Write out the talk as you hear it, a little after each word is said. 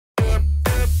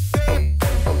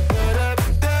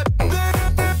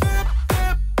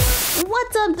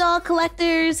doll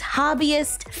collectors,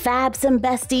 hobbyists, fabsome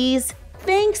besties.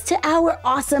 Thanks to our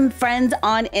awesome friends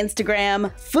on Instagram,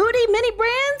 Foodie Mini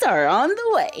Brands are on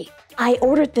the way. I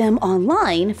ordered them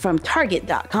online from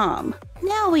Target.com.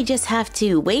 Now we just have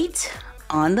to wait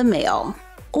on the mail.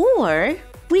 Or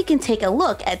we can take a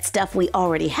look at stuff we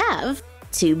already have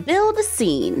to build a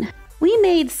scene. We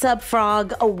made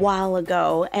SubFrog a while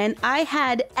ago, and I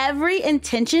had every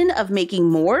intention of making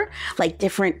more, like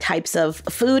different types of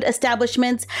food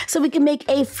establishments, so we can make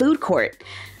a food court.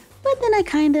 But then I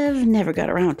kind of never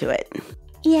got around to it.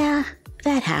 Yeah,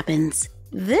 that happens.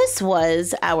 This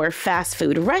was our fast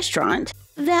food restaurant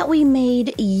that we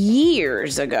made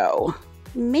years ago.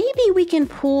 Maybe we can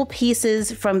pull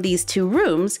pieces from these two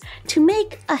rooms to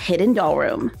make a hidden doll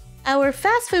room. Our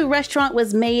fast food restaurant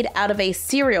was made out of a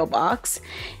cereal box,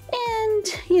 and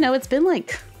it's been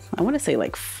I want to say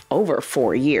over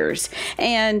 4 years,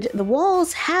 and the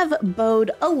walls have bowed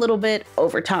a little bit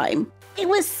over time. It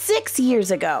was 6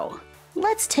 years ago.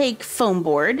 Let's take foam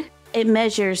board. It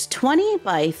measures 20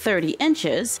 by 30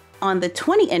 inches. On the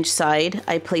 20-inch side,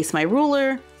 I place my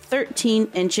ruler 13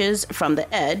 inches from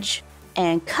the edge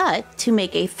and cut to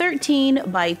make a 13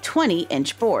 by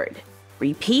 20-inch board.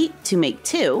 Repeat to make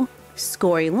 2.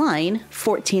 Score a line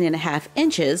 14.5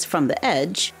 inches from the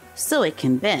edge so it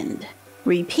can bend.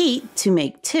 Repeat to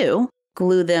make 2.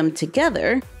 Glue them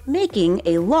together, making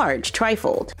a large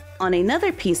trifold. On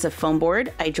another piece of foam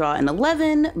board, I draw an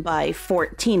 11 by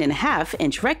 14.5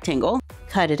 inch rectangle,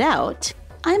 cut it out.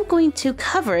 I'm going to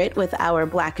cover it with our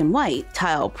black and white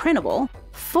tile printable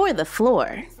for the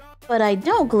floor. But I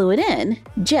don't glue it in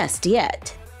just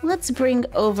yet. Let's bring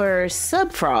over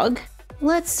SubFrog.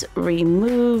 Let's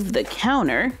remove the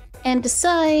counter and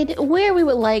decide where we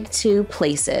would like to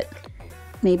place it.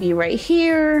 Maybe right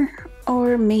here,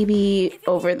 or maybe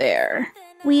over there.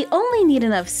 We only need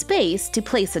enough space to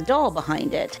place a doll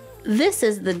behind it. This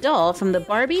is the doll from the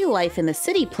Barbie Life in the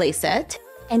City playset,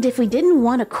 and if we didn't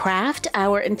want to craft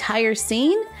our entire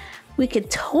scene, we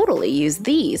could totally use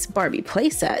these Barbie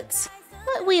playsets.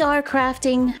 But we are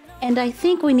crafting, and I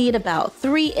think we need about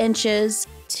 3 inches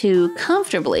to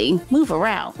comfortably move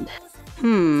around.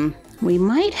 We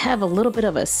might have a little bit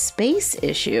of a space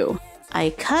issue. I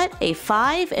cut a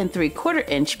 5 3/4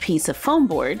 inch piece of foam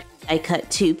board. I cut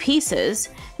 2 pieces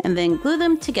and then glue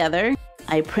them together.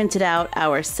 I printed out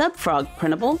our SubFrog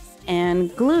printable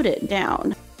and glued it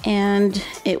down. And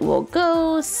it will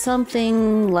go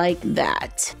something like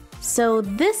that. So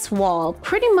this wall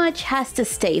pretty much has to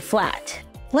stay flat.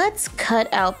 Let's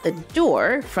cut out the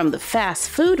door from the fast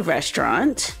food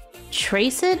restaurant,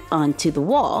 trace it onto the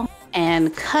wall,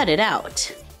 and cut it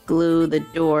out. Glue the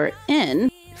door in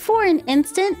for an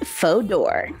instant faux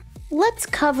door. Let's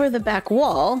cover the back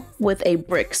wall with a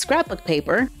brick scrapbook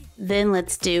paper. Then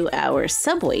let's do our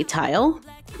subway tile.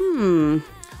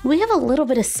 We have a little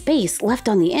bit of space left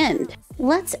on the end.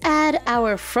 Let's add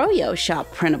our Froyo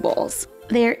Shop printables.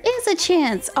 There is a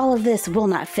chance all of this will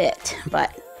not fit,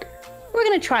 but we're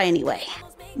gonna try anyway.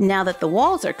 Now that the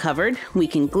walls are covered, we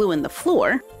can glue in the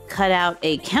floor, cut out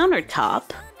a countertop.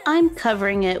 I'm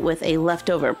covering it with a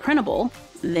leftover printable,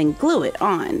 then glue it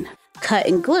on. Cut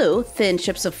and glue thin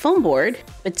strips of foam board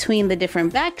between the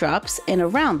different backdrops and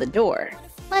around the door.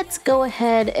 Let's go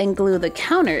ahead and glue the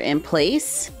counter in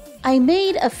place. I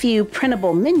made a few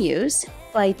printable menus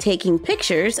by taking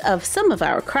pictures of some of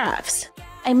our crafts.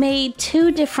 I made 2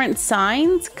 different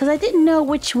signs because I didn't know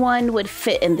which one would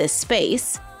fit in this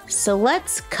space. So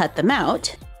let's cut them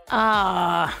out.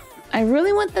 I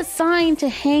really want the sign to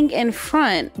hang in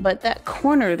front, but that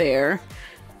corner there,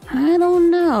 I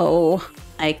don't know.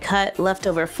 I cut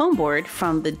leftover foam board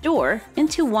from the door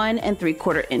into 1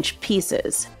 3/4 inch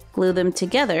pieces. Glue them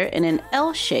together in an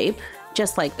L shape,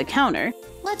 just like the counter.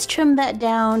 Let's trim that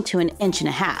down to 1.5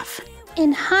 inches.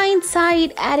 In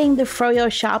hindsight, adding the Froyo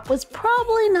Shop was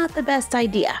probably not the best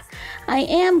idea. I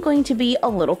am going to be a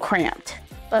little cramped,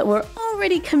 but we're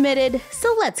already committed,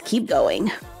 so let's keep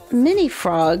going. Mini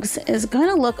Frogs is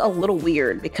gonna look a little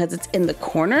weird because it's in the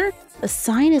corner. The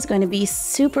sign is going to be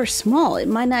super small. It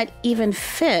might not even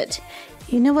fit.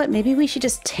 You know what? Maybe we should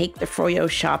just take the Froyo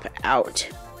Shop out.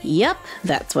 Yep,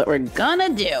 that's what we're gonna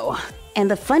do.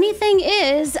 And the funny thing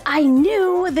is, I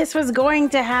knew this was going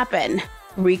to happen.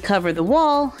 Recover the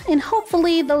wall, and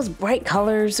hopefully those bright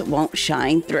colors won't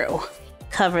shine through.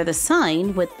 Cover the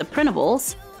sign with the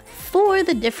printables for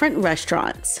the different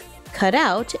restaurants. Cut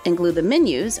out and glue the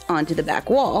menus onto the back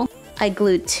wall. I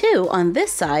glued 2 on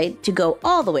this side to go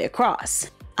all the way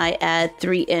across. I add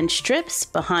 3-inch strips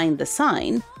behind the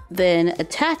sign, then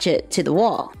attach it to the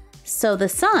wall. So the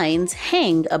signs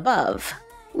hang above.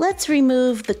 Let's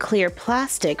remove the clear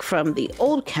plastic from the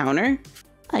old counter.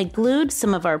 I glued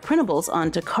some of our printables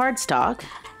onto cardstock.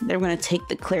 Then we're going to take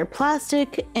the clear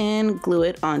plastic and glue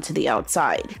it onto the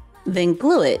outside. Then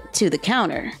glue it to the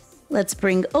counter. Let's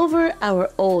bring over our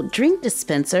old drink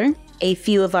dispenser, a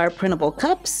few of our printable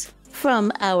cups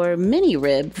from our mini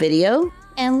rib video,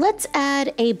 and let's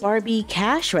add a Barbie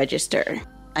cash register.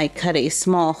 I cut a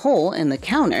small hole in the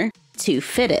counter to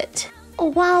fit it. A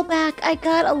while back, I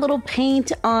got a little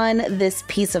paint on this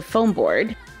piece of foam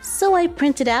board, so I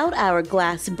printed out our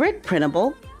glass brick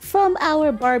printable from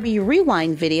our Barbie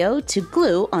rewind video to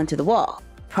glue onto the wall.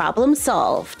 Problem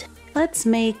solved. Let's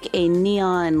make a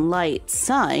neon light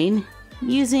sign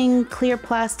using clear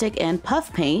plastic and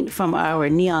puff paint from our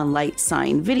neon light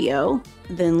sign video,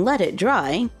 then let it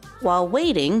dry. While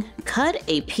waiting, cut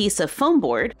a piece of foam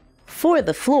board for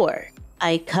the floor.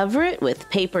 I cover it with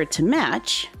paper to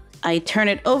match. I turn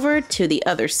it over to the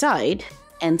other side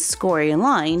and score a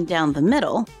line down the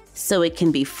middle so it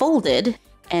can be folded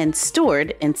and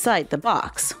stored inside the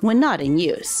box when not in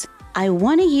use. I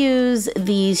want to use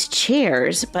these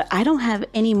chairs, but I don't have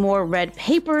any more red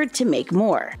paper to make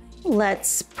more.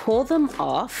 Let's pull them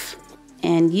off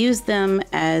and use them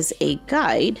as a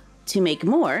guide to make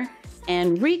more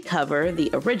and recover the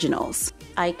originals.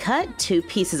 I cut 2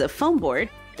 pieces of foam board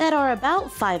that are about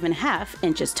 5.5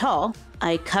 inches tall.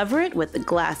 I cover it with the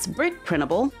glass brick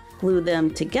printable, glue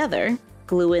them together,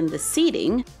 glue in the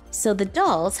seating, so the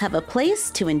dolls have a place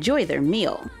to enjoy their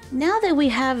meal. Now that we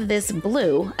have this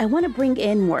blue, I want to bring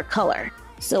in more color.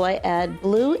 So I add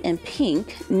blue and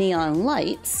pink neon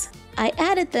lights. I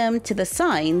added them to the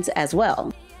signs as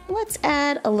well. Let's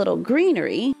add a little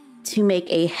greenery to make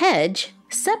a hedge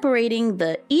separating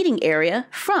the eating area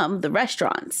from the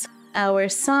restaurants. Our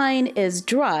sign is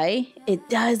dry. It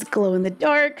does glow in the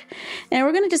dark, and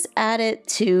we're going to just add it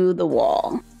to the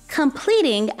wall,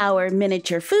 completing our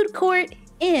miniature food court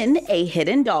in a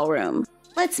hidden doll room.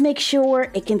 Let's make sure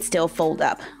it can still fold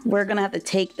up. We're gonna have to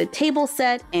take the table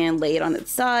set and lay it on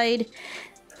its side,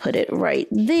 put it right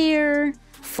there,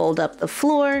 fold up the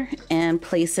floor and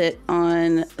place it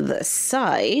on the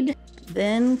side,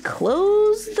 then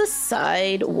close the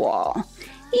side wall.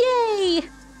 Yay!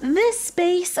 This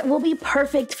space will be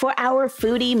perfect for our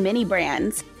Foodie Mini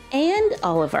Brands and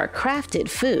all of our crafted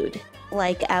food,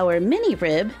 like our mini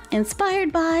rib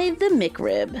inspired by the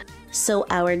McRib, so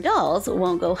our dolls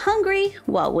won't go hungry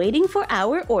while waiting for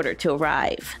our order to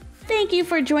arrive. Thank you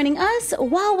for joining us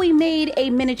while we made a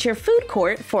miniature food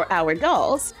court for our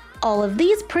dolls. All of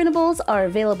these printables are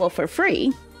available for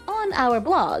free on our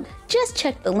blog. Just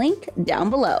check the link down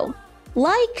below.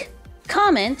 Like,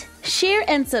 comment, share,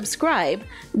 and subscribe.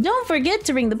 Don't forget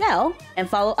to ring the bell and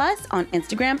follow us on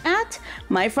Instagram at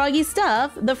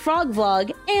MyFroggyStuff, the Frog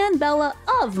Vlog, and Bella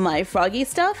of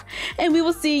MyFroggyStuff. And we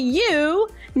will see you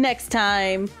next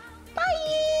time.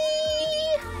 Bye!